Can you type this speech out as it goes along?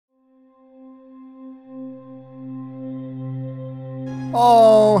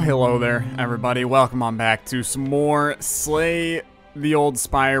Oh, hello there, everybody. Welcome on back to some more Slay the Old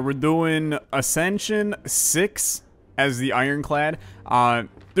Spire. We're doing Ascension 6 as the Ironclad.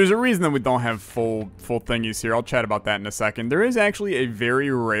 There's a reason that we don't have full thingies here. I'll chat about that in a second. There is actually a very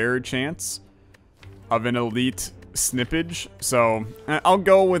rare chance of an elite snippage. So, I'll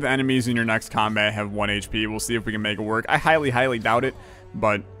go with enemies in your next combat have 1 HP. We'll see if we can make it work. I highly doubt it,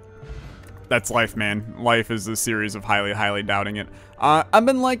 but that's life, man. Life is a series of highly doubting it. I've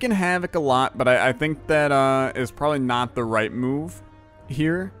been liking Havoc a lot, but I think that is probably not the right move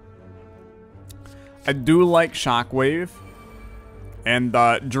here. I do like Shockwave, and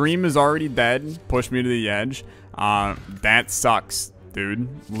Dream is already dead. Push me to the edge. That sucks, dude.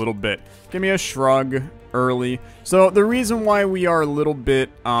 A little bit. Give me a shrug early. So the reason why we are a little bit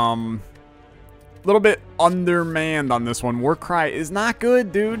undermanned on this one, Warcry is not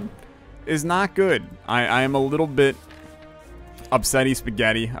good, dude. Is not good. I am a little bit upsetty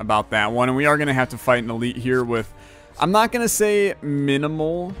spaghetti about that one, and we are going to have to fight an elite here with, I'm not going to say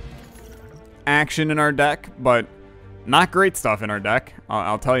minimal action in our deck, but not great stuff in our deck.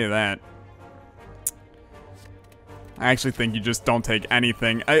 I'll tell you that. I actually think you just don't take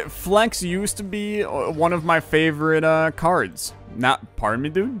anything. Flex used to be one of my favorite cards. Pardon me,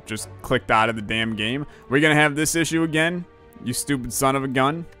 dude. Just clicked out of the damn game. We're going to have this issue again, you stupid son of a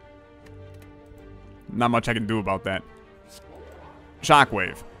gun. Not much I can do about that.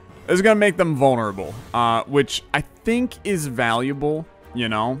 Shockwave. This is going to make them vulnerable, which I think is valuable, you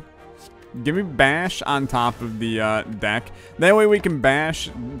know. Give me Bash on top of the deck. That way we can Bash.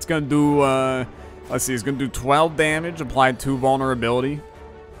 It's going to do, let's see, it's going to do 12 damage, applied 2 vulnerability.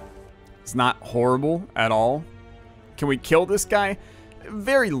 It's not horrible at all. Can we kill this guy?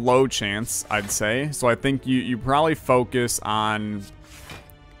 Very low chance, I'd say. So I think you probably focus on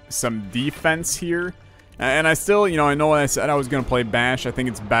some defense here. And I still, you know, I know I said I was going to play Bash. I think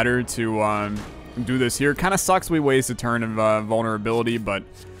it's better to do this here. Kind of sucks we waste a turn of vulnerability, but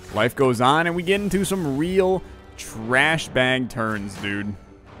life goes on, and we get into some real trash bag turns, dude.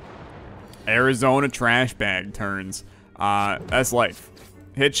 Arizona trash bag turns. That's life.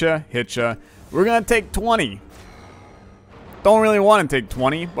 Hitcha. We're going to take 20. Don't really want to take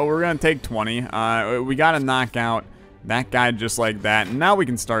 20, but we're going to take 20. We got to knock out that guy just like that. And now we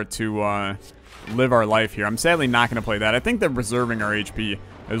can start to live our life here. I'm sadly not going to play that. I think that preserving our HP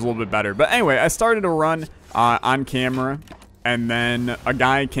is a little bit better. But anyway, I started a run on camera, and then a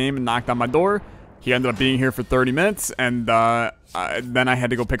guy came and knocked on my door. He ended up being here for 30 minutes, and then I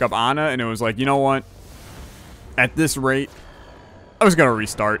had to go pick up Anna, and it was like, you know what? At this rate, I was going to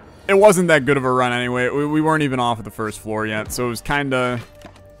restart. It wasn't that good of a run anyway. We weren't even off at the first floor yet, so it was kind of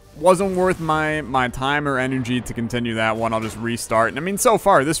wasn't worth my time or energy to continue that one. I'll just restart. And I mean, so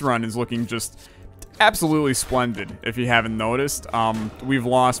far, this run is looking just absolutely splendid, if you haven't noticed. We've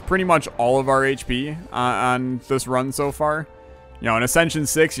lost pretty much all of our HP on this run so far. You know, in Ascension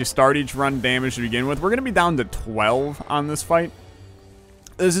 6, you start each run damage to begin with. We're going to be down to 12 on this fight.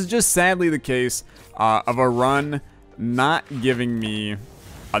 This is just sadly the case of a run not giving me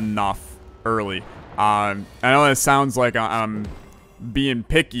enough early. I know that sounds like I'm being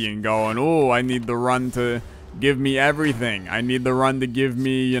picky and going, oh, I need the run to give me everything. I need the run to give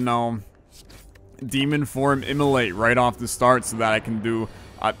me, you know, Demon Form Immolate right off the start so that I can do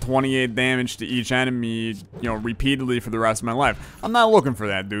 28 damage to each enemy, you know, repeatedly for the rest of my life. I'm not looking for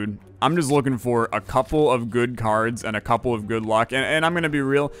that, dude. I'm just looking for a couple of good cards and a couple of good luck. And I'm going to be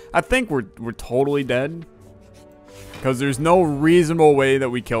real. I think we're totally dead, because there's no reasonable way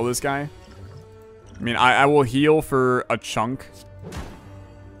that we kill this guy. I mean, I will heal for a chunk.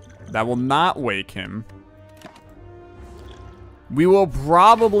 That will not wake him. We will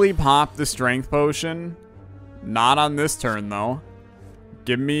probably pop the strength potion. Not on this turn, though.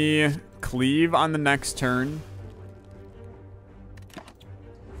 Give me cleave on the next turn.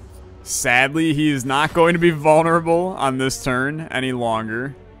 Sadly, he is not going to be vulnerable on this turn any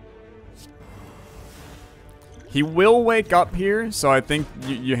longer. He will wake up here, so I think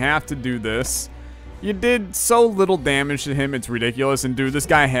you have to do this. You did so little damage to him, it's ridiculous. And dude, this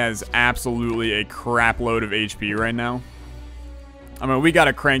guy has absolutely a crap load of HP right now. I mean, we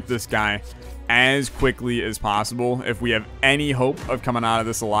gotta crank this guy as quickly as possible if we have any hope of coming out of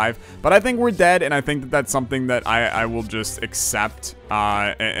this alive. But I think we're dead, and I think that that's something that I will just accept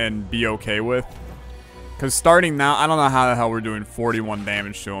and be okay with. Because starting now, I don't know how the hell we're doing 41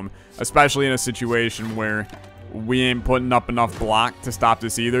 damage to him, especially in a situation where we ain't putting up enough block to stop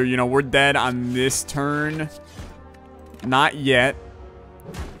this either. You know, we're dead on this turn. Not yet.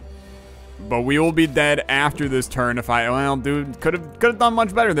 But we will be dead after this turn if I... Well, dude, could have done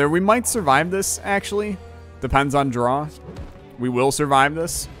much better there. We might survive this, actually. Depends on draw. We will survive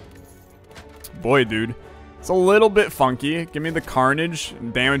this. Boy, dude. It's a little bit funky. Give me the carnage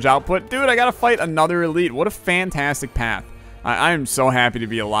and damage output. Dude, I gotta fight another elite. What a fantastic path. I am so happy to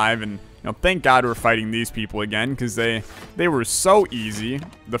be alive, and thank God we're fighting these people again, because they were so easy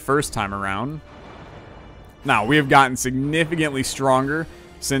the first time around. Now, we have gotten significantly stronger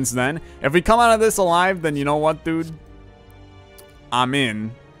since then. If we come out of this alive, then you know what, dude? I'm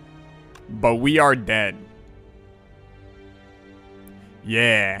in. But we are dead.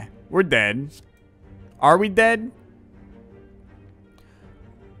 Yeah, we're dead. Are we dead?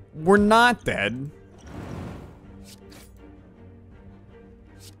 We're not dead.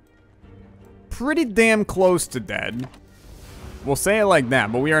 Pretty damn close to dead. We'll say it like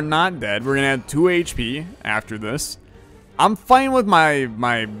that, but we are not dead. We're gonna have 2 HP after this. I'm fine with my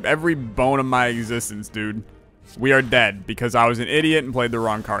every bone of my existence, dude. We are dead because I was an idiot and played the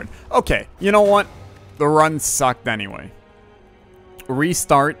wrong card. Okay, you know what? The run sucked anyway.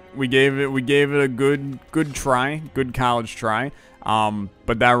 Restart. We gave it a good try, good college try.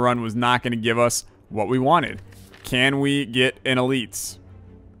 But that run was not going to give us what we wanted. Can we get an elites?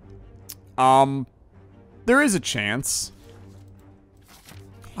 There is a chance.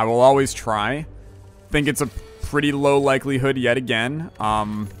 I will always try. Think it's a pretty low likelihood yet again.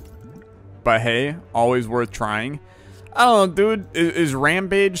 But hey, always worth trying. I don't know, dude. Is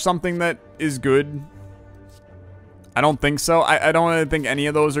Rampage something that is good? I don't think so. I don't really think any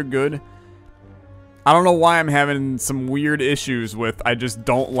of those are good. I don't know why I'm having some weird issues with. I just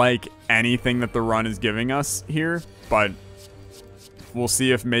don't like anything that the run is giving us here. But we'll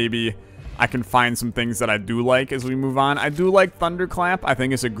see if maybe I can find some things that I do like as we move on. I do like Thunderclap. I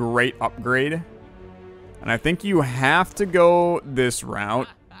think it's a great upgrade. And I think you have to go this route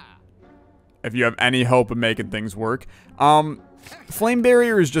if you have any hope of making things work. Flame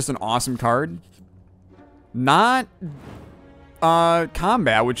Barrier is just an awesome card. Not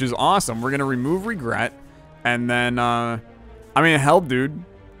combat, which is awesome. We're going to remove Regret. And then, I mean, hell, dude.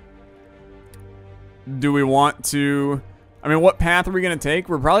 Do we want to... I mean, what path are we going to take?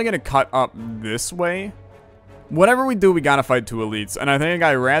 We're probably going to cut up this way. Whatever we do, we got to fight 2 elites. And I think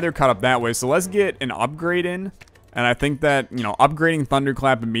I'd rather cut up that way. So let's get an upgrade in. And I think that, upgrading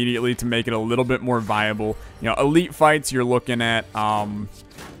Thunderclap immediately to make it a little bit more viable. Elite fights, you're looking at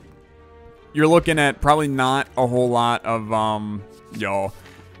probably not a whole lot of,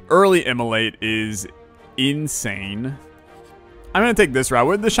 early Immolate is insane. I'm going to take this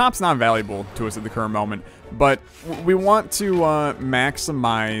route. The shop's not valuable to us at the current moment, but we want to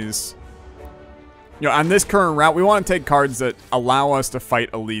maximize, on this current route, we want to take cards that allow us to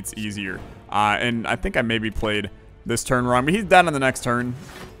fight elites easier. And I think I maybe played this turn wrong, but he's dead on the next turn.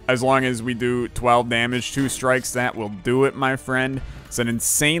 As long as we do 12 damage, 2 strikes, that will do it, my friend. It's an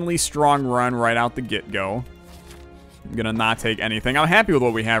insanely strong run right out the get-go. I'm going to not take anything. I'm happy with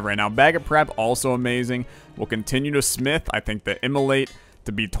what we have right now. Bag of Prep, also amazing. We'll continue to Smith. I think the Immolate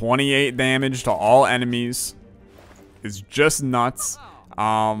to be 28 damage to all enemies is just nuts.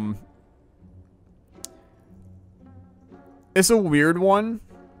 It's a weird one.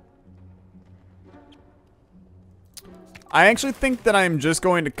 I actually think that I'm just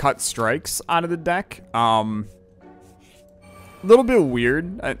going to cut strikes out of the deck. A little bit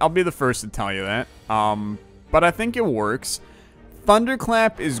weird. I'll be the first to tell you that. But I think it works.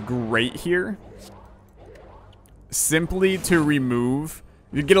 Thunderclap is great here. Simply to remove.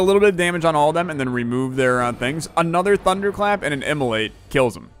 You get a little bit of damage on all of them and then remove their things. Another Thunderclap and an Immolate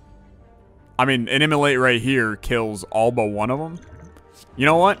kills them. I mean, an Immolate right here kills all but one of them. You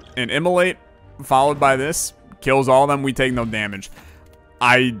know what? An Immolate followed by this kills all of them. We take no damage.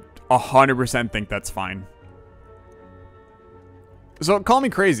 I 100% think that's fine. So, call me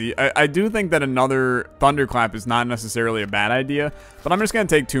crazy. I do think that another Thunderclap is not necessarily a bad idea, but I'm just going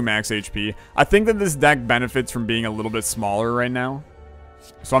to take 2 max HP. I think that this deck benefits from being a little bit smaller right now.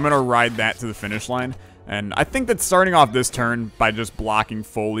 So, I'm going to ride that to the finish line. And I think that starting off this turn by just blocking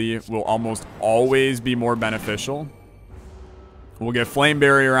fully will almost always be more beneficial. We'll get Flame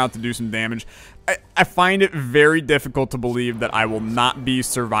Barrier out to do some damage. I find it very difficult to believe that I will not be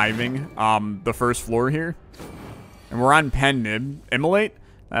surviving the first floor here. And we're on Pen Nib. Immolate?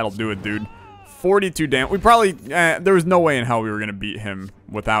 That'll do it, dude. 42 damage. We probably... there was no way in hell we were going to beat him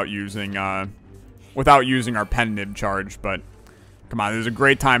without using our Pen Nib charge. But, come on. This is a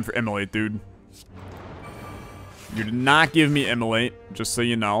great time for Immolate, dude. You did not give me Immolate, just so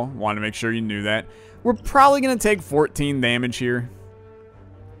you know. Want to make sure you knew that. We're probably going to take 14 damage here.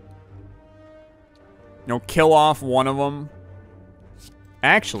 Kill off one of them.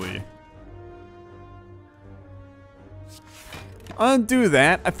 Actually... I'll do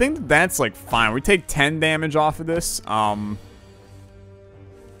that. I think that's like fine. We take 10 damage off of this.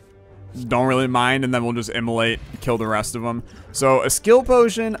 don't really mind, and then we'll just immolate, kill the rest of them. So a skill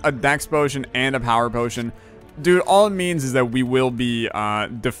potion, a dex potion, and a power potion. Dude, all it means is that we will be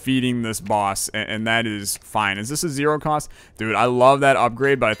defeating this boss, and that is fine. Is this a 0 cost? Dude, I love that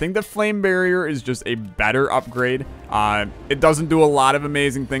upgrade, but I think the Flame Barrier is just a better upgrade. It doesn't do a lot of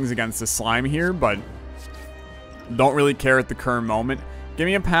amazing things against the slime here, but don't really care at the current moment. Give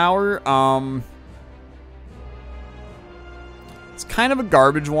me a power. It's kind of a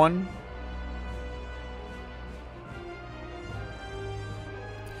garbage one.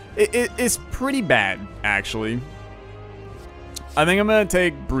 It's pretty bad, actually. I think I'm going to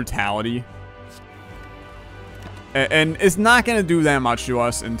take Brutality. And it's not going to do that much to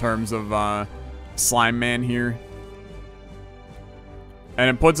us in terms of Slime Man here. And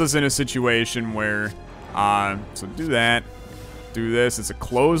it puts us in a situation where... so do that. Do this. It's a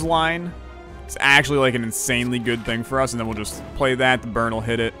clothesline. It's actually like an insanely good thing for us. And then we'll just play that. The burn will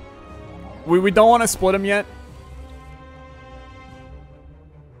hit it. We don't want to split him yet.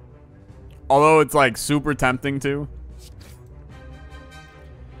 Although it's like super tempting to.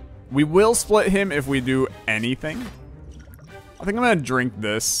 We will split him if we do anything. I think I'm going to drink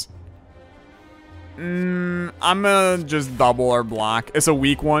this. I'm going to just double our block. It's a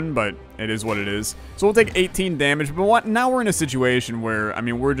weak one, but it is what it is. So we'll take 18 damage. But what? Now we're in a situation where, I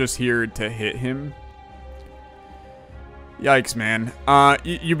mean, we're just here to hit him. Yikes, man.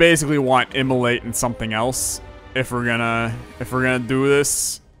 You basically want immolate and something else if we're gonna do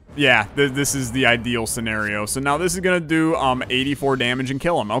this. Yeah, this is the ideal scenario. So now this is going to do 84 damage and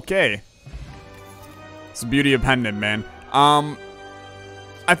kill him. Okay. It's the beauty of Pendant, man.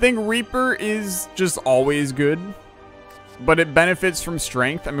 I think Reaper is just always good. But it benefits from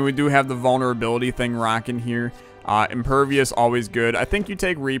strength. I mean, we do have the vulnerability thing rocking here. Impervious, always good. I think you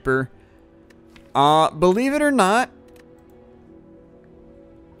take Reaper. Believe it or not,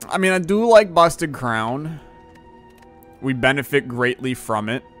 I mean, I do like Busted Crown. We benefit greatly from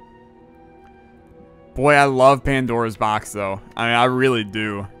it. Boy, I love Pandora's Box, though. I mean, I really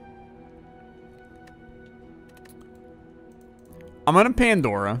do. I'm gonna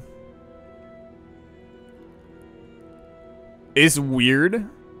Pandora. It's weird.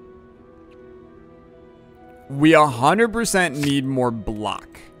 We 100% need more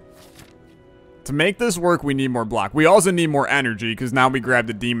block. To make this work, we need more block. We also need more energy, because now we grab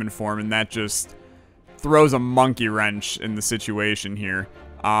the demon form, and that just throws a monkey wrench in the situation here.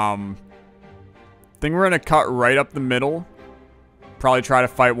 Think we're going to cut right up the middle. Probably try to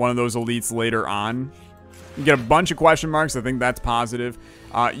fight one of those elites later on. You get a bunch of question marks. I think that's positive.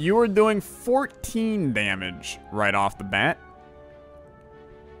 You are doing 14 damage right off the bat.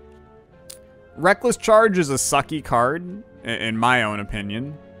 Reckless Charge is a sucky card, in my own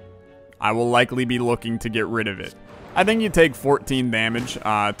opinion. I will likely be looking to get rid of it. I think you take 14 damage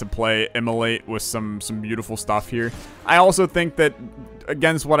to play Immolate with some beautiful stuff here. I also think that,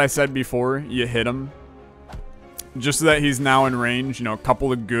 against what I said before, you hit him. Just so that he's now in range. You know, a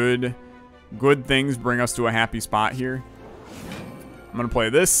couple of good things bring us to a happy spot here. I'm going to play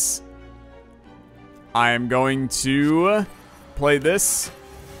this. I am going to play this.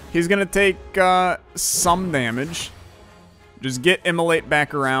 He's going to take some damage. Just get Immolate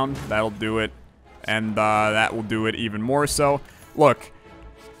back around. That'll do it. And that will do it even more so. Look,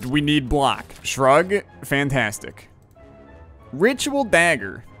 we need block. Shrug, fantastic. Ritual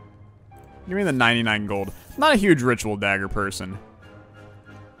Dagger. Give me the 99 gold. I'm not a huge Ritual Dagger person.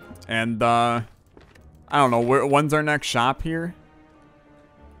 And, I don't know. When's our next shop here?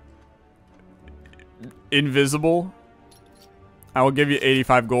 Invisible. I will give you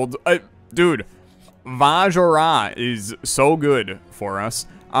 85 gold. Dude, Vajora is so good for us.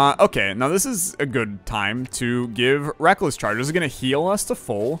 Okay, now this is a good time to give Reckless Charge. This is going to heal us to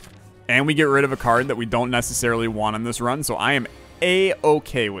full, and we get rid of a card that we don't necessarily want on this run, so I am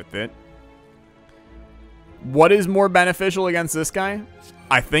A-okay with it. What is more beneficial against this guy?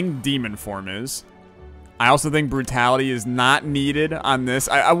 I think Demon Form is. I also think Brutality is not needed on this.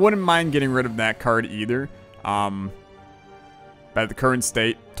 I wouldn't mind getting rid of that card either. At the current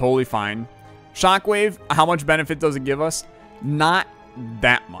state, totally fine. Shockwave, how much benefit does it give us? Not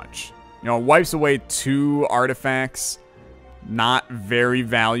that much. You know, it wipes away 2 artifacts. Not very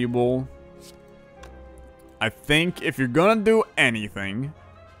valuable. I think if you're gonna do anything,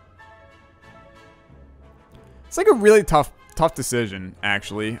 it's like a really tough decision,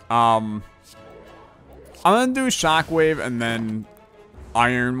 actually. I'm gonna do Shockwave and then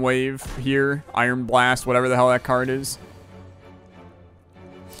Iron Wave here. Iron Blast, whatever the hell that card is.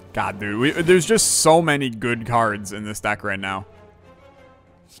 God, dude, there's just so many good cards in this deck right now.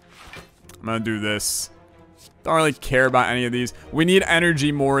 I'm gonna do this. Don't really care about any of these. We need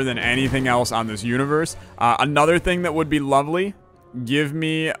energy more than anything else on this universe. Another thing that would be lovely, give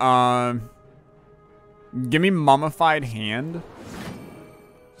me Mummified Hand.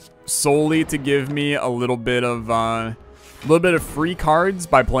 Solely to give me a little bit of free cards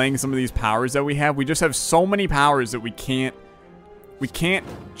by playing some of these powers that we have. We just have so many powers that we can't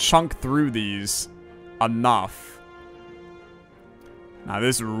chunk through these enough. Now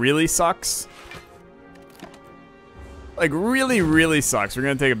this really sucks. Like, really, really sucks. We're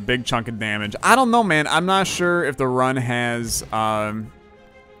going to take a big chunk of damage. I don't know, man. I'm not sure if the run has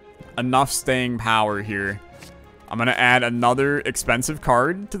enough staying power here. I'm going to add another expensive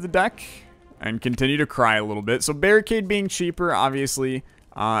card to the deck and continue to cry a little bit. So Barricade being cheaper, obviously,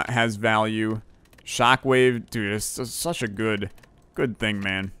 has value. Shockwave, dude, it's such a good thing,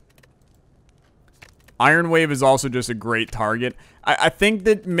 man. Iron Wave is also just a great target. I think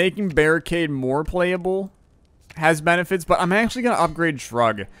that making Barricade more playable has benefits, but I'm actually going to upgrade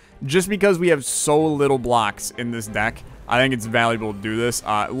Shrug. Just because we have so little blocks in this deck, I think it's valuable to do this.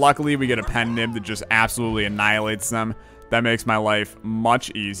 Luckily, we get a Pen Nib that just absolutely annihilates them. That makes my life much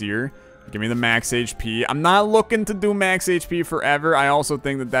easier. Give me the max HP. I'm not looking to do max HP forever. I also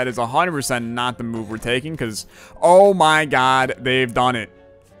think that that is 100% not the move we're taking because, oh my god, they've done it.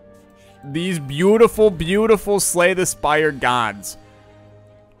 These beautiful, beautiful Slay the Spire gods.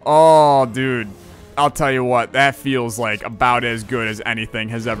 Oh, dude. I'll tell you what, that feels like about as good as anything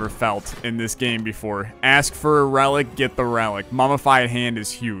has ever felt in this game before. Ask for a relic, get the relic. Mummified Hand is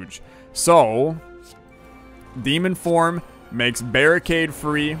huge. So, Demon Form makes Barricade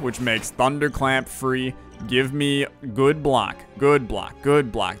free, which makes Thunderclamp free. Give me good block, good block,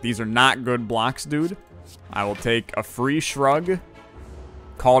 good block. These are not good blocks, dude. I will take a free Shrug.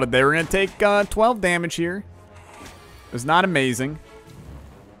 Called it. They were going to take 12 damage here. It's not amazing.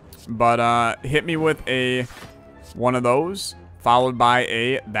 But hit me with one of those, followed by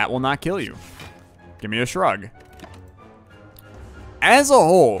a that will not kill you. Give me a Shrug. As a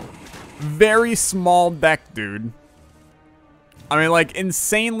whole, very small deck, dude. I mean, like,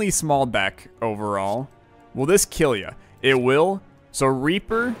 insanely small deck overall. Will this kill you? It will. So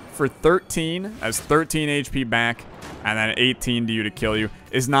Reaper for 13 as 13 HP back, and then 18 to you to kill you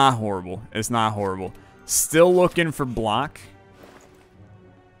is not horrible. It's not horrible. Still looking for block.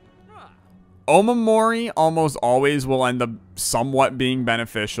 Omamori almost always will end up somewhat being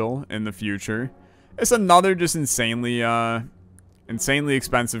beneficial in the future. It's another just insanely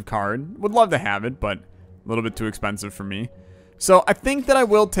expensive card. Would love to have it, but a little bit too expensive for me. So I think that I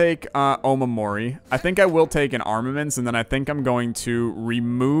will take Omamori. I think I will take an Armaments, and then I think I'm going to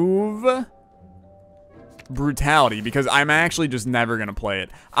remove Brutality because I'm actually just never going to play it.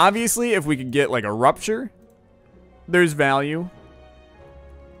 Obviously, if we could get like a Rupture, there's value.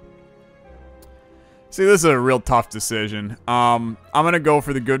 See, this is a real tough decision. I'm going to go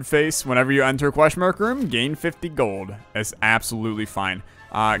for the good face. Whenever you enter a question mark room, gain 50 gold. It's absolutely fine.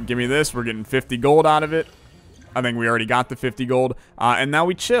 Give me this. We're getting 50 gold out of it. I think we already got the 50 gold. And now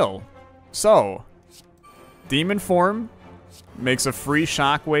we chill. So, Demon Form makes a free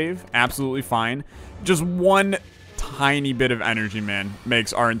Shockwave. Absolutely fine. Just one tiny bit of energy, man,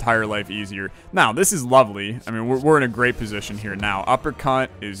 makes our entire life easier. Now, this is lovely. I mean, we're in a great position here now. Uppercut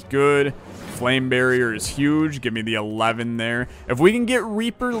is good. Flame Barrier is huge. Give me the 11 there. If we can get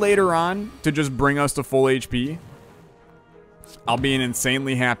Reaper later on to just bring us to full HP, I'll be an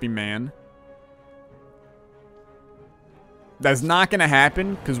insanely happy man. That's not going to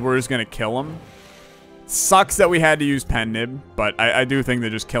happen because we're just going to kill him. Sucks that we had to use Pen Nib, but I do think that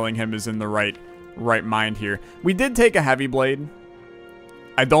just killing him is in the right mind here. We did take a Heavy Blade.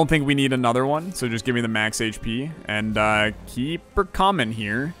 I don't think we need another one, so just give me the max HP and keep her coming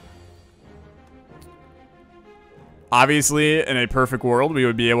here. Obviously, in a perfect world, we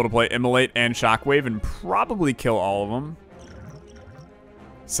would be able to play Immolate and Shockwave and probably kill all of them.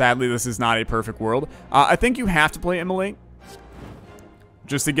 Sadly, this is not a perfect world. I think you have to play Immolate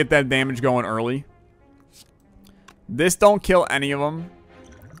just to get that damage going early. This don't kill any of them.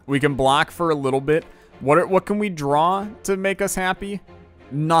 We can block for a little bit. What can we draw to make us happy?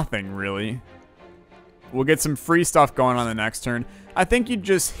 Nothing, really. We'll get some free stuff going on the next turn. I think you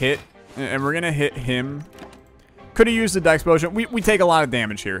just hit, and we're going to hit him. Could have used the Dex Potion. We take a lot of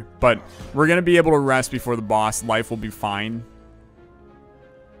damage here, but we're going to be able to rest before the boss. Life will be fine.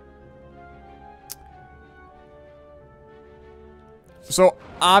 So,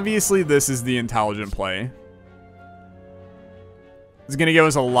 obviously, this is the intelligent play. It's going to give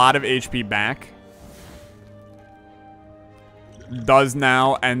us a lot of HP back. Does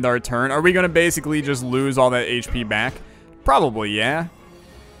now end our turn. Are we going to basically just lose all that HP back? Probably, yeah.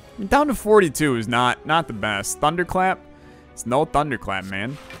 Down to 42 is not the best. Thunderclap? It's no Thunderclap,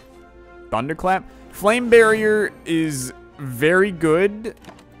 man. Thunderclap? Flame Barrier is very good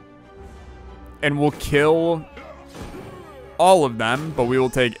and will kill all of them, but we will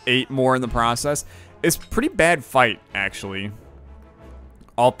take 8 more in the process. It's a pretty bad fight, actually,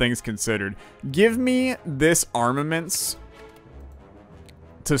 all things considered. Give me this armaments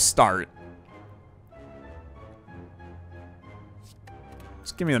to start.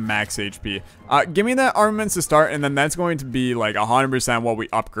 Just give me the max HP. Give me that armaments to start, and then that's going to be like 100% what we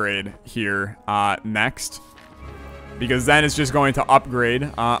upgrade here next. Because then it's just going to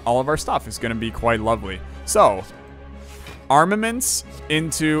upgrade all of our stuff. It's going to be quite lovely. So, armaments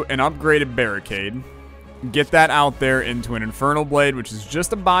into an upgraded barricade. Get that out there into an Infernal Blade, which is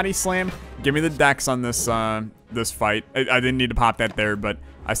just a body slam. Give me the dex on this this fight. I didn't need to pop that there, but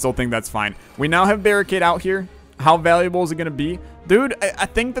I still think that's fine. We now have barricade out here. How valuable is it going to be? Dude, I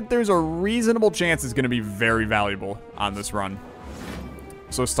think that there's a reasonable chance it's going to be very valuable on this run.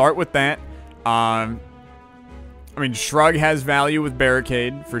 So start with that. I mean, Shrug has value with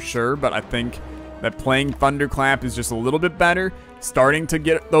barricade for sure, but I think that playing Thunderclap is just a little bit better. Starting to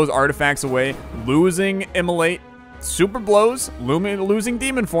get those artifacts away. Losing Immolate. Super blows. Losing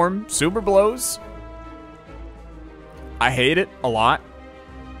Demon Form. Super blows. I hate it a lot.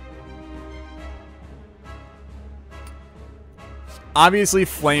 Obviously,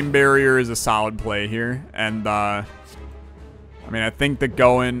 Flame Barrier is a solid play here. And, I mean, I think that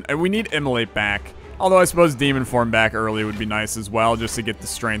going... And we need Immolate back. Although I suppose Demon Form back early would be nice as well, just to get the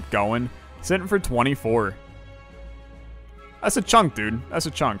strength going. Sitting for 24. That's a chunk, dude. That's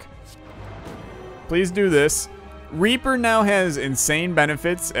a chunk. Please do this. Reaper now has insane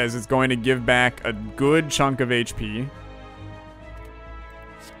benefits, as it's going to give back a good chunk of HP.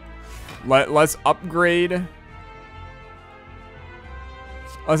 Let's upgrade...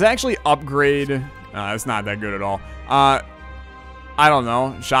 Let's actually upgrade... it's not that good at all. I don't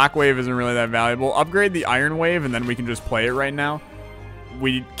know. Shockwave isn't really that valuable. Upgrade the Iron Wave, and then we can just play it right now.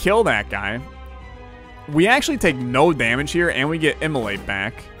 We kill that guy. We actually take no damage here, and we get Immolate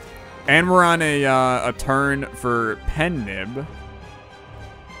back. And we're on a turn for Pennib.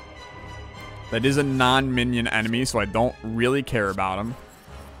 That is a non-minion enemy, so I don't really care about him.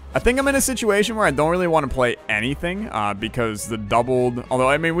 I think I'm in a situation where I don't really want to play anything, because the doubled... Although,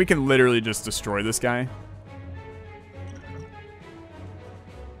 I mean, we can literally just destroy this guy.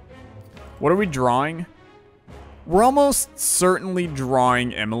 What are we drawing? We're almost certainly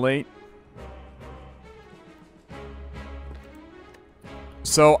drawing Immolate.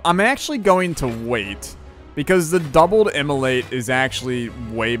 So I'm actually going to wait, because the doubled Immolate is actually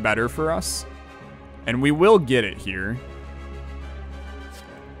way better for us. And we will get it here.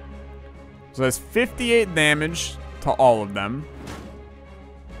 So that's 58 damage to all of them.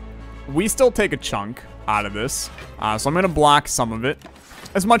 We still take a chunk out of this. So I'm going to block some of it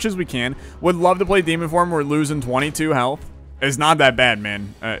as much as we can. Would love to play Demon Form. We're losing 22 health. It's not that bad,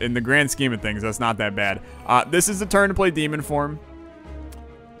 man. In the grand scheme of things, that's not that bad. This is the turn to play Demon Form.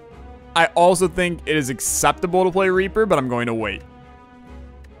 I also think it is acceptable to play Reaper, but I'm going to wait.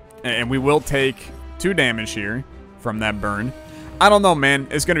 And we will take 2 damage here from that burn. I don't know, man.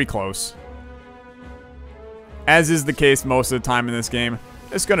 It's going to be close. As is the case most of the time in this game,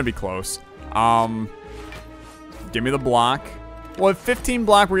 it's going to be close. Give me the block. Well, at 15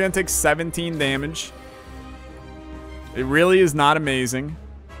 block, we're going to take 17 damage. It really is not amazing.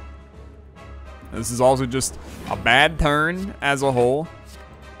 This is also just a bad turn as a whole.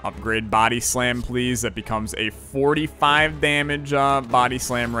 Upgrade Body Slam, please. That becomes a 45 damage Body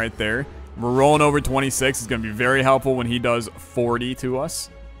Slam right there. We're rolling over 26. It's going to be very helpful when he does 40 to us.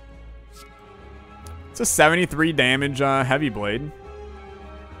 It's a 73 damage Heavy Blade.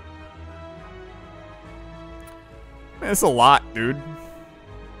 Man, it's a lot, dude.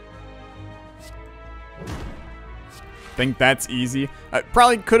 Think that's easy. I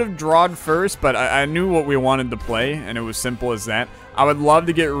probably could have drawed first, but I knew what we wanted to play, and it was simple as that. I would love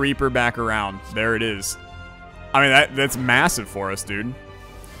to get Reaper back around. There it is. I mean, that's massive for us, dude.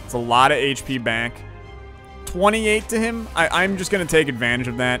 It's a lot of HP back. 28 to him. I'm just going to take advantage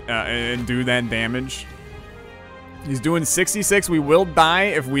of that and do that damage. He's doing 66. We will die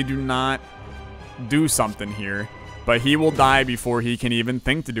if we do not do something here. But he will die before he can even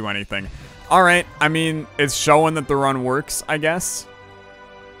think to do anything. Alright, I mean, it's showing that the run works, I guess.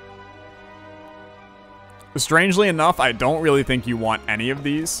 Strangely enough, I don't really think you want any of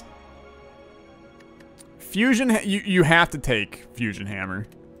these. Fusion, you have to take Fusion Hammer.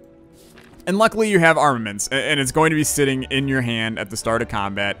 And luckily you have armaments, and it's going to be sitting in your hand at the start of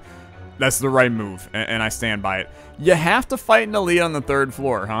combat. That's the right move, and I stand by it. You have to fight an elite on the 3rd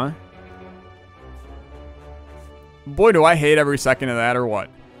floor, huh? Boy, do I hate every second of that, or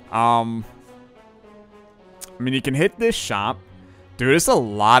what? I mean, you can hit this shop. Dude, it's a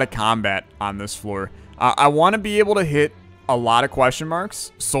lot of combat on this floor. I want to be able to hit a lot of question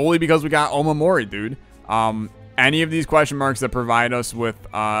marks, solely because we got Omamori, dude. Any of these question marks that provide us with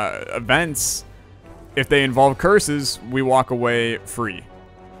events, if they involve curses, we walk away free.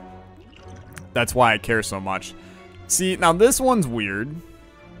 That's why I care so much. See, now this one's weird.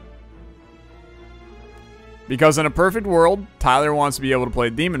 Because in a perfect world, Tyler wants to be able to play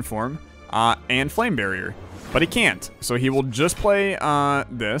Demon Form and Flame Barrier. But he can't. So he will just play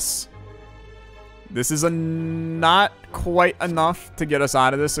this. This is not quite enough to get us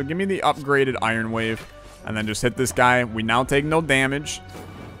out of this. So give me the upgraded Iron Wave. And then just hit this guy. We now take no damage.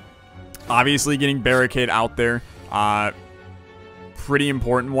 Obviously getting Barricade out there. Pretty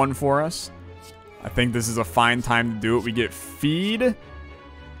important one for us. I think this is a fine time to do it. We get Feed.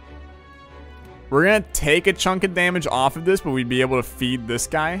 We're going to take a chunk of damage off of this, but we'd be able to feed this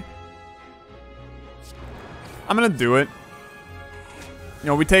guy. I'm going to do it. You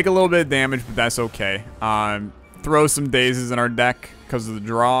know, we take a little bit of damage, but that's okay. Throw some Dazes in our deck because of the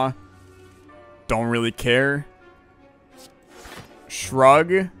draw. Don't really care.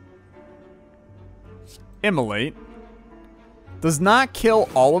 Shrug. Immolate. Does not kill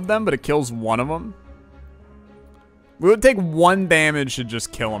all of them, but it kills one of them. We would take 1 damage to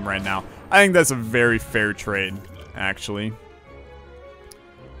just kill him right now. I think that's a very fair trade, actually.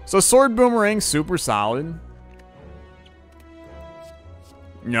 So Sword Boomerang, super solid.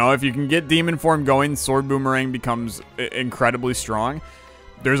 You know, if you can get Demon Form going, Sword Boomerang becomes incredibly strong.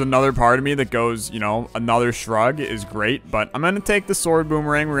 There's another part of me that goes, you know, another Shrug is great, but I'm going to take the Sword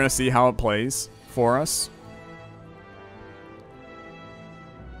Boomerang. We're going to see how it plays for us.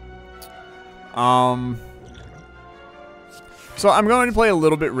 So I'm going to play a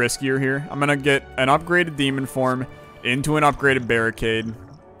little bit riskier here. I'm going to get an upgraded Demon Form into an upgraded Barricade.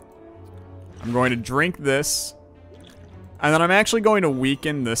 I'm going to drink this. And then I'm actually going to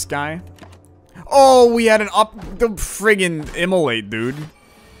weaken this guy. Oh, we had the friggin' Immolate, dude.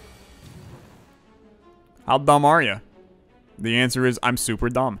 How dumb are you? The answer is I'm super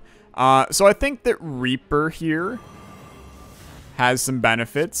dumb. So I think that Reaper here has some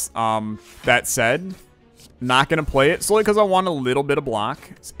benefits. That said, not going to play it solely because I want a little bit of block.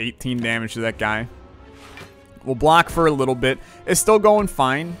 It's 18 damage to that guy. We'll block for a little bit. It's still going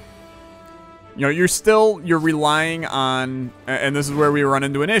fine. You know, you're relying on, and this is where we run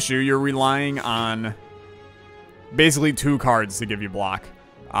into an issue, you're relying on basically 2 cards to give you block.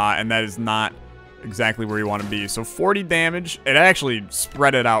 And that is not exactly where you want to be. So 40 damage. It actually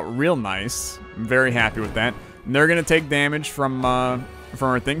spread it out real nice. I'm very happy with that. And they're going to take damage from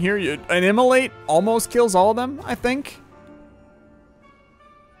our thing here. An Immolate almost kills all of them, I think.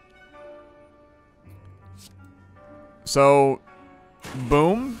 So,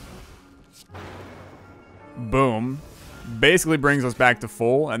 boom. Boom. Basically brings us back to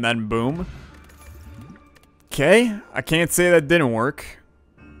full, and then boom. Okay, I can't say that didn't work.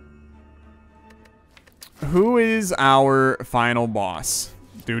 Who is our final boss?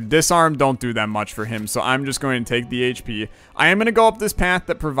 Dude, disarm don't do that much for him, so I'm just going to take the HP. I am going to go up this path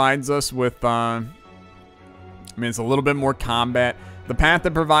that provides us with, I mean, it's a little bit more combat. The path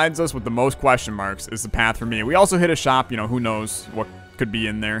that provides us with the most question marks is the path for me. We also hit a shop, you know, who knows what could be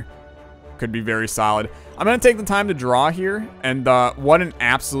in there. Could be very solid. I'm going to take the time to draw here, and what an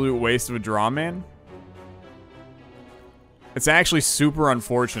absolute waste of a draw, man. It's actually super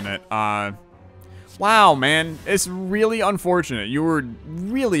unfortunate. Wow, man. It's really unfortunate. You were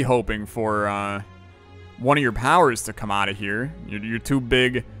really hoping for one of your powers to come out of here. You're 2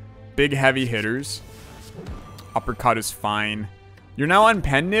 big heavy hitters. Uppercut is fine. You're now on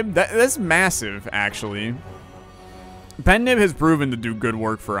Pennib. That's massive, actually. Pennib has proven to do good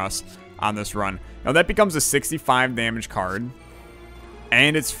work for us on this run. Now, that becomes a 65 damage card.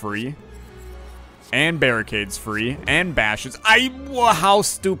 And it's free. And Barricade's free. And Bashes. How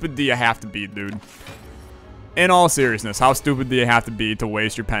stupid do you have to be, dude? In all seriousness, how stupid do you have to be to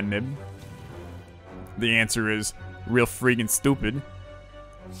waste your Pennib? The answer is real freaking stupid.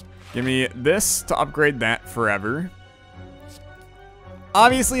 Give me this to upgrade that forever.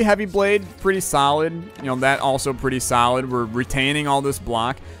 Obviously, Heavy Blade, pretty solid. You know, that also pretty solid. We're retaining all this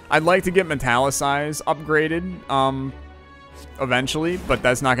block. I'd like to get Metallicize upgraded eventually, but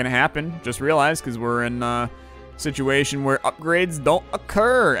that's not going to happen. Just realized, because we're in a situation where upgrades don't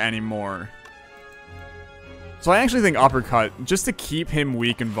occur anymore. So I actually think Uppercut, just to keep him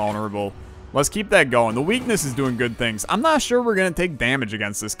weak and vulnerable. Let's keep that going. The weakness is doing good things. I'm not sure we're going to take damage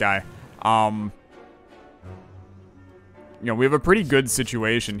against this guy. You know, we have a pretty good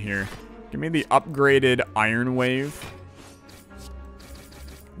situation here. Give me the upgraded Iron Wave.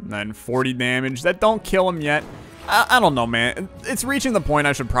 And then 40 damage. That don't kill him yet. I don't know, man. It's reaching the point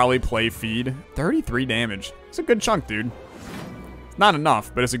I should probably play feed. 33 damage. It's a good chunk, dude. Not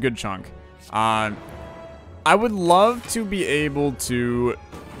enough, but it's a good chunk. I would love to be able to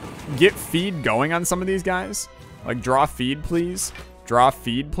get feed going on some of these guys. Like, draw feed, please. Draw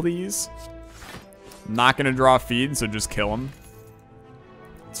feed, please. I'm not going to draw feed, so just kill him.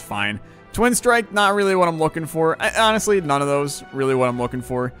 It's fine. Twin Strike, not really what I'm looking for. Honestly, none of those really what I'm looking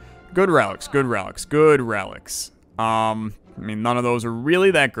for. Good relics, good relics, good relics. I mean, none of those are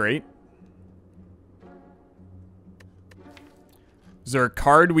really that great. Is there a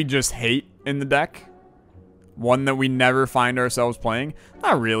card we just hate in the deck? One that we never find ourselves playing?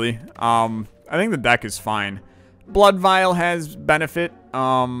 Not really. I think the deck is fine. Blood Vial has benefit.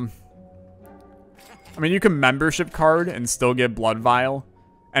 I mean, you can membership card and still get Blood Vial.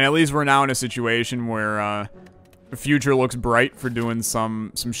 And at least we're now in a situation where the future looks bright for doing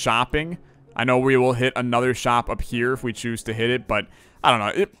some shopping. I know we will hit another shop up here if we choose to hit it, but I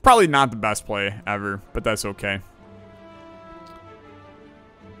don't know. Probably not the best play ever, but that's okay.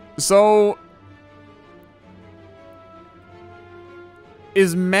 So,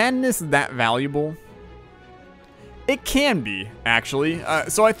 is Madness that valuable? It can be, actually.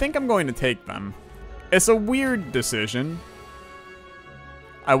 So I think I'm going to take them. It's a weird decision.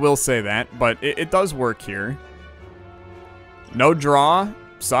 I will say that, but it does work here. No draw.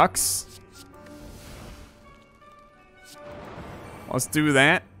 Sucks. Let's do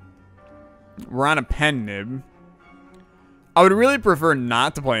that. We're on a pen nib. I would really prefer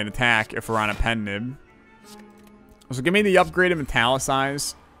not to play an attack if we're on a pen nib. So give me the upgraded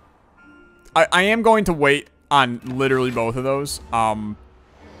metallicize. I am going to wait on literally both of those. I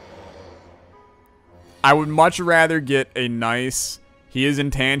would much rather get a nice... He is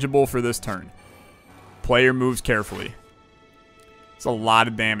intangible for this turn. Player moves carefully. It's a lot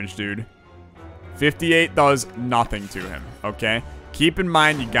of damage, dude. 58 does nothing to him, okay? Keep in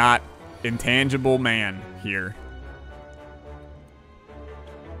mind you got intangible man here.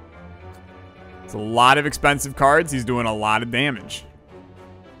 It's a lot of expensive cards. He's doing a lot of damage.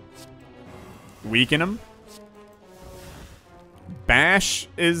 Weaken him. Bash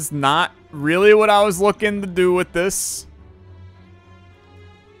is not really what I was looking to do with this.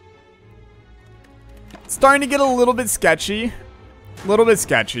 It's starting to get a little bit sketchy. A little bit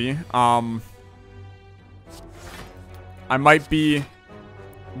sketchy. I might be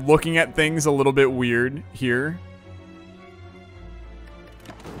looking at things a little bit weird here.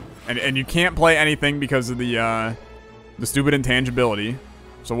 And you can't play anything because of the stupid intangibility.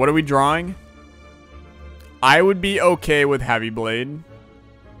 So what are we drawing? I would be okay with Heavy Blade.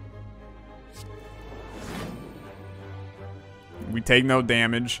 We take no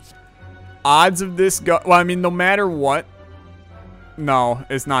damage. Odds of this go... Well, I mean, no matter what... No,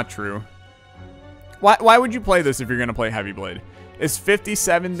 it's not true. Why would you play this if you're going to play Heavy Blade? It's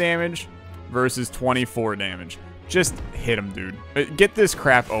 57 damage versus 24 damage. Just hit him, dude. Get this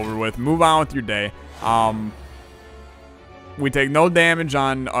crap over with. Move on with your day. We take no damage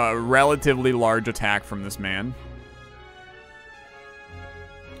on a relatively large attack from this man.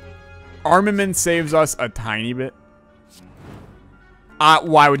 Armament saves us a tiny bit.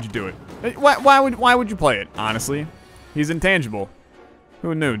 Why would you do it? Why would you play it, honestly? He's intangible.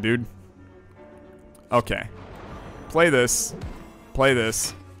 Who knew, dude? Okay. Play this. Play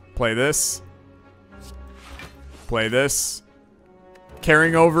this. Play this. Play this.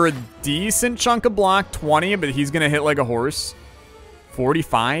 Carrying over a decent chunk of block. 20, but he's going to hit like a horse.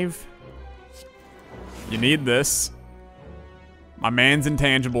 45. You need this. My man's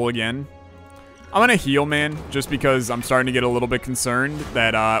intangible again. I'm going to heal, man, just because I'm starting to get a little bit concerned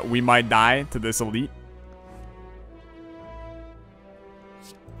that we might die to this elite.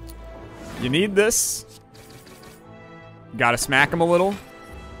 You need this. Gotta smack him a little.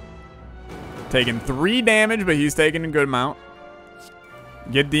 Taking 3 damage, but he's taking a good amount.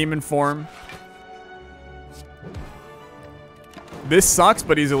 Get demon form. This sucks,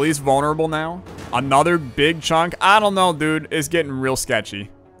 but he's at least vulnerable now. Another big chunk. I don't know, dude. It's getting real sketchy.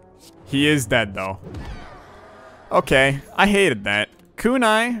 He is dead, though. Okay. I hated that.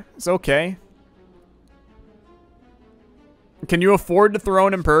 Kunai is okay. Can you afford to throw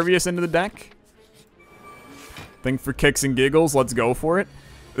an Impervious into the deck? Think for kicks and giggles. Let's go for it.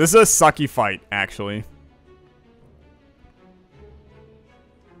 This is a sucky fight, actually.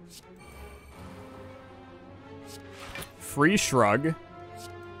 Free Shrug.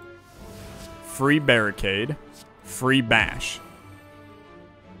 Free Barricade. Free Bash.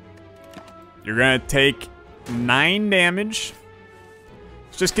 You're going to take 9 damage.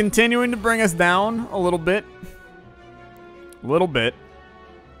 It's just continuing to bring us down a little bit. A little bit.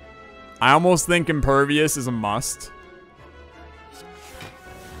 I almost think Impervious is a must.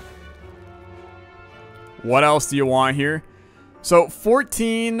 What else do you want here? So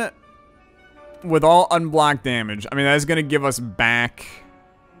 14 with all unblocked damage. I mean, that's going to give us back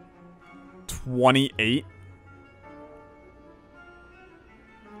 28.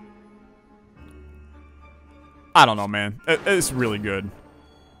 I don't know, man. It's really good.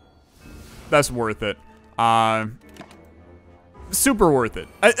 That's worth it. Super worth it.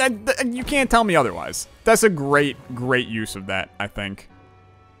 You can't tell me otherwise. That's a great use of that, I think.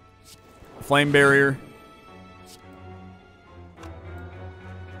 Flame Barrier.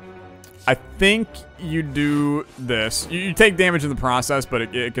 I think you do this. You take damage in the process, but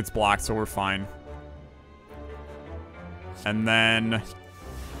it gets blocked, so we're fine. And then...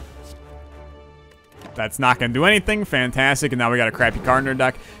 that's not going to do anything. Fantastic. And now we got a crappy card in our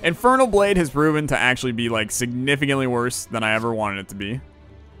deck. Infernal Blade has proven to actually be, like, significantly worse than I ever wanted it to be.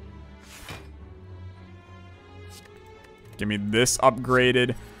 Give me this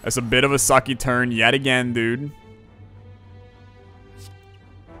upgraded. That's a bit of a sucky turn yet again, dude.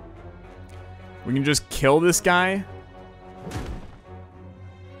 We can just kill this guy.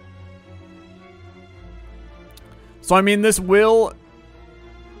 So, I mean, this will...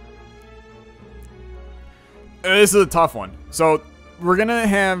 this is a tough one. So, we're going to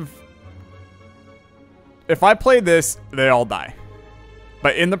have... if I play this, they all die.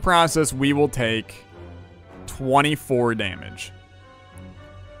 But in the process, we will take 24 damage.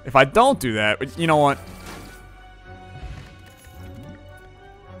 If I don't do that, you know what?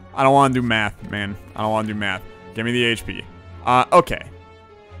 I don't want to do math, man. I don't want to do math. Give me the HP. Okay.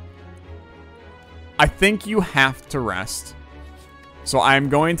 I think you have to rest. So I'm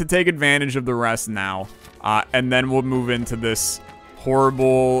going to take advantage of the rest now. And then we'll move into this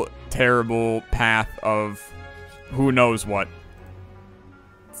horrible, terrible path of who knows what.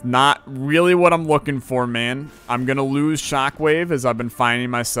 It's not really what I'm looking for, man. I'm going to lose Shockwave as I've been finding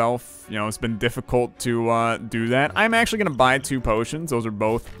myself. You know, it's been difficult to do that. I'm actually going to buy 2 potions. Those are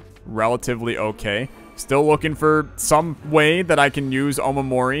both relatively okay. Still looking for some way that I can use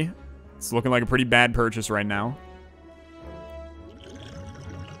Omamori. It's looking like a pretty bad purchase right now.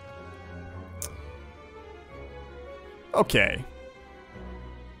 Okay.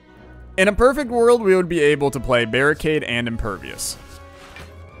 In a perfect world, we would be able to play Barricade and Impervious.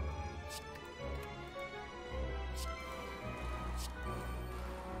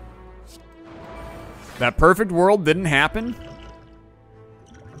 That perfect world didn't happen.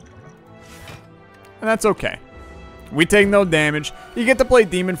 And that's okay. We take no damage. You get to play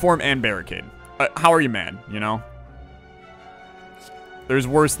Demon Form and Barricade. How are you mad, you know? There's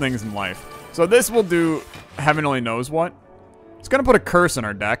worse things in life. So this will do heaven only knows what. It's going to put a curse in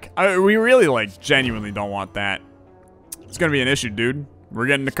our deck. We really, like, genuinely don't want that. It's going to be an issue, dude. We're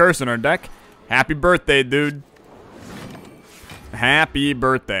getting a curse in our deck. Happy birthday, dude. Happy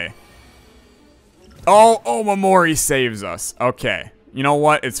birthday. Oh, Omamori saves us. Okay. You know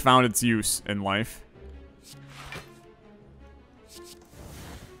what? It's found its use in life.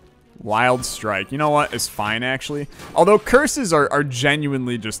 Wild Strike. You know what? It's fine, actually. Although curses are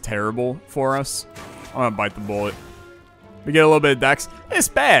genuinely just terrible for us. I'm gonna bite the bullet. We get a little bit of dex. It's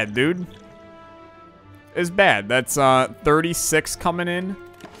bad, dude. It's bad. That's 36 coming in.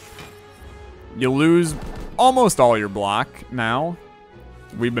 You lose almost all your block now.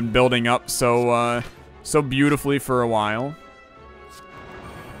 We've been building up so beautifully for a while.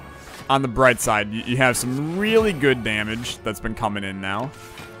 On the bright side, you have some really good damage that's been coming in now.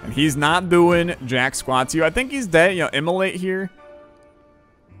 And he's not doing jack squat to you. I think he's dead. You know, Immolate here.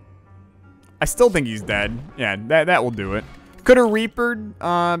 I still think he's dead. Yeah, that will do it. Could have Reapered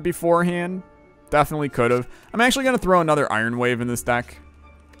beforehand. Definitely could have. I'm actually going to throw another Iron Wave in this deck.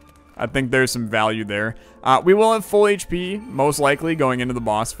 I think there's some value there. We will have full HP, most likely, going into the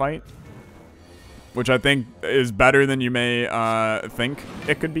boss fight. Which I think is better than you may think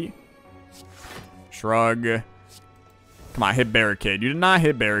it could be. Shrug. Come on, hit Barricade. You did not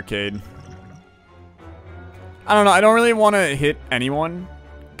hit Barricade. I don't know. I don't really want to hit anyone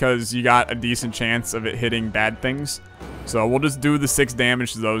because you got a decent chance of it hitting bad things. So we'll just do the 6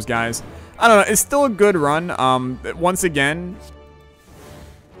 damage to those guys. I don't know. It's still a good run. Once again,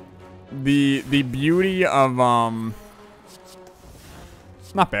 the beauty of not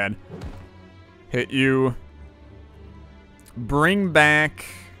bad. Hit you. Bring back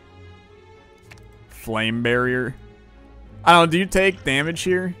Flame Barrier. I don't know, do you take damage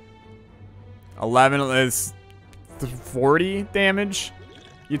here? 11 is 40 damage.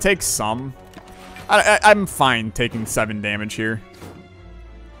 You take some. I'm fine taking 7 damage here.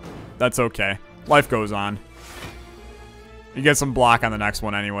 That's okay. Life goes on. You get some block on the next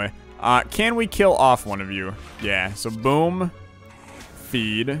one anyway. Can we kill off one of you? Yeah, so boom.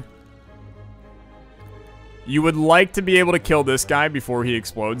 Feed. You would like to be able to kill this guy before he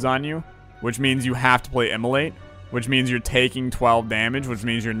explodes on you, which means you have to play Immolate, which means you're taking 12 damage, which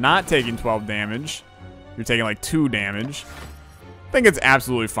means you're not taking 12 damage. You're taking like 2 damage. I think it's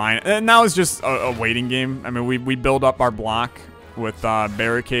absolutely fine. And now it's just a waiting game. I mean, we build up our block with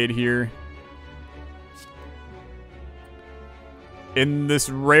Barricade here. In this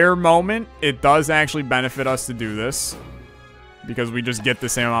rare moment, it does actually benefit us to do this, because we just get the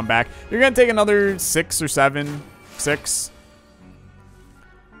same amount back. You're going to take another 6 or 7. 6.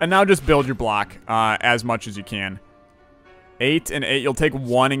 And now just build your block as much as you can. 8 and 8. You'll take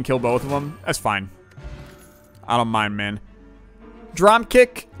 1 and kill both of them. That's fine. I don't mind, man. Drop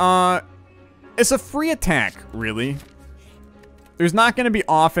kick. It's a free attack, really. There's not going to be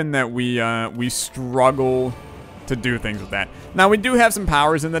often that we struggle to do things with that. Now, we do have some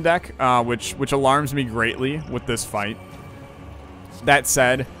powers in the deck, which alarms me greatly with this fight. That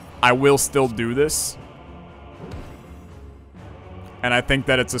said, I will still do this. And I think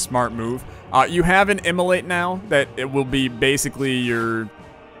that it's a smart move. You have an Immolate now that it will be basically your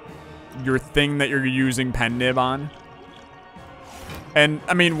thing that you're using Pen Nib on. And,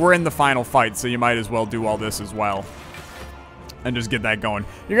 I mean, we're in the final fight, so you might as well do all this as well. And just get that going.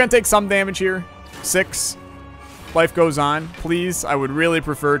 You're going to take some damage here. 6. Life goes on. Please, I would really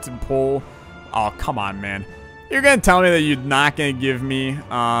prefer to pull... Oh, come on, man. You're going to tell me that you're not going to give me...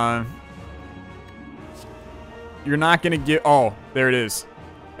 You're not going to give... Oh, there it is.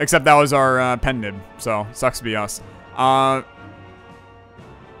 Except that was our Pen Nib, so sucks to be us.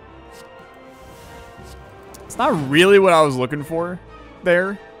 It's not really what I was looking for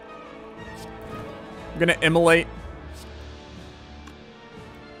there. I'm going to Immolate.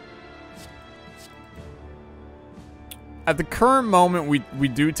 At the current moment, we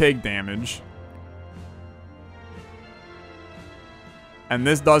do take damage. And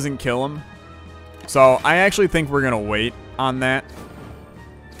this doesn't kill him. So I actually think we're going to wait on that.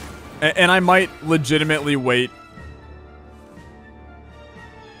 And I might legitimately wait.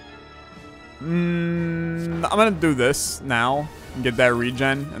 I'm going to do this now. And get that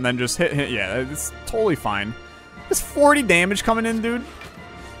regen. And then just hit. Yeah, it's totally fine. There's 40 damage coming in, dude.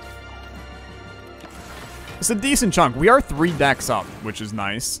 It's a decent chunk. We are 3 decks up, which is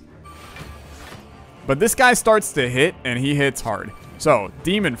nice. But this guy starts to hit, and he hits hard. So,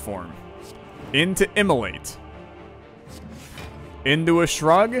 Demon Form. Into Immolate. Into a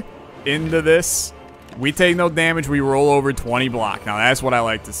Shrug. Into this. We take no damage. We roll over 20 block. Now, that's what I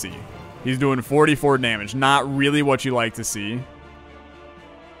like to see. He's doing 44 damage. Not really what you like to see.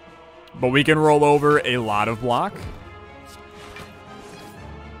 But we can roll over a lot of block.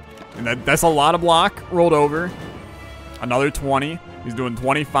 And that's a lot of block rolled over. Another 20. He's doing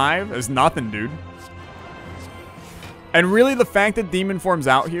 25. That's nothing, dude. And really, the fact that Demon Form's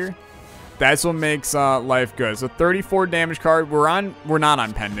out here, that's what makes life good. So 34 damage card. We're not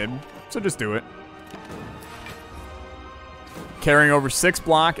on Pen Nib, so just do it. Carrying over 6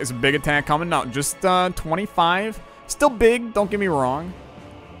 block is a big attack coming. No, just 25. Still big, don't get me wrong.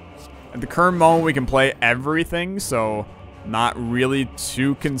 At the current moment, we can play everything, so not really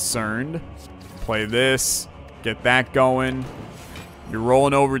too concerned. Play this, get that going. You're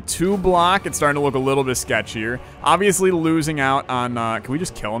rolling over 2 block. It's starting to look a little bit sketchier. Obviously losing out on... can we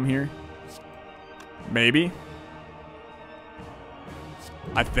just kill him here? Maybe.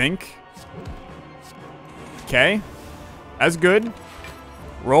 I think. Okay. That's good.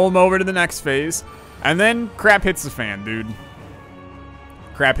 Roll him over to the next phase. And then crap hits the fan, dude.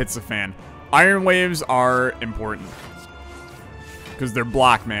 Crap hits the fan. Iron Waves are important. Because they're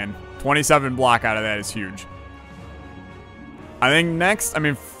block, man. 27 block out of that is huge. I think next,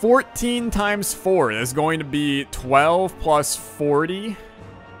 14 times 4 is going to be 12 plus 40.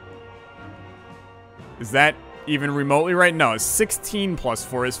 Is that even remotely right? No, it's 16 plus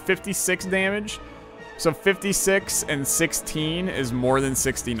 4 is 56 damage. So 56 and 16 is more than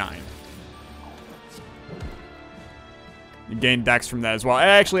 69. You gain dex from that as well. It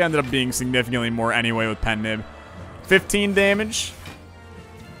actually ended up being significantly more anyway with Pen Nib. 15 damage.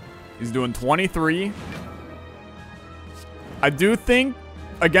 He's doing 23. I do think,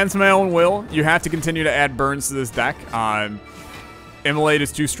 against my own will, you have to continue to add burns to this deck. Immolate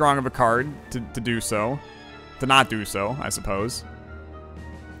is too strong of a card to do so. To not do so, I suppose.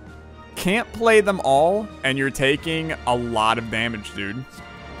 Can't play them all, and you're taking a lot of damage, dude.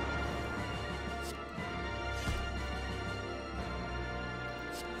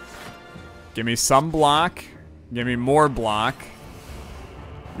 Give me some block. Give me more block.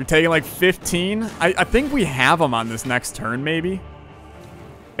 You're taking like 15. I think we have them on this next turn, maybe.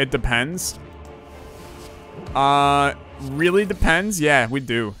 It depends. Really depends. Yeah, we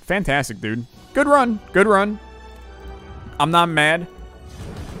do. Fantastic, dude. Good run. Good run. I'm not mad.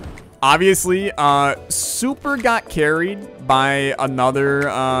 Obviously, Super got carried by another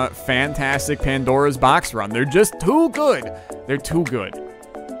fantastic Pandora's box run. They're just too good. They're too good.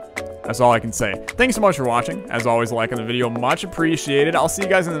 That's all I can say. Thanks so much for watching. As always, liking the video, much appreciated. I'll see you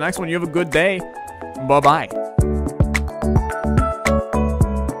guys in the next one. You have a good day. Bye-bye.